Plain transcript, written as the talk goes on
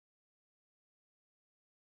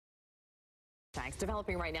Thanks.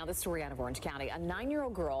 Developing right now, this story out of Orange County. A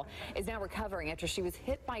 9-year-old girl is now recovering after she was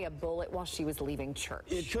hit by a bullet while she was leaving church.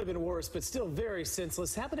 It could have been worse, but still very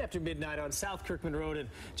senseless. Happened after midnight on South Kirkman Road, and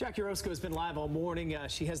Jackie Orozco has been live all morning.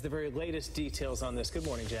 She has the very latest details on this. Good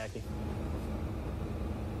morning, Jackie.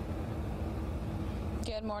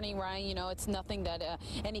 Good morning, Ryan. You know, it's nothing that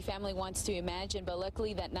any family wants to imagine, but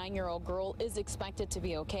luckily that 9-year-old girl is expected to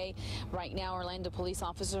be okay. Right now, Orlando police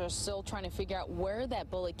officers are still trying to figure out where that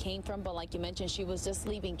bullet came from, but like you mentioned, she was just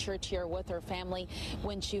leaving church here with her family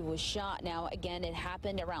when she was shot. Now, again, it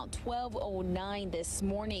happened around 12:09 this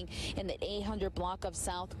morning in the 800 block of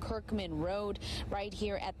South Kirkman Road, right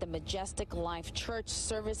here at the Majestic Life Church.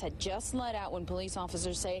 Service had just let out when police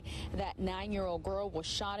officers say that 9-year-old girl was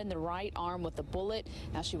shot in the right arm with a bullet.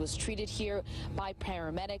 Now, she was treated here by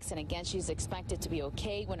paramedics, and again, she's expected to be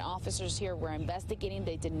okay. When officers here were investigating,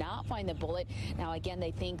 they did not find the bullet. Now, again,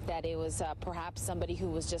 they think that it was perhaps somebody who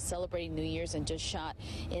was just celebrating New Year's and just shot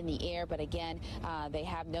in the air. But again, they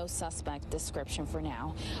have no suspect description for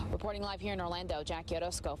now. Reporting live here in Orlando, Jackie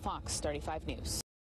Orozco, Fox 35 News.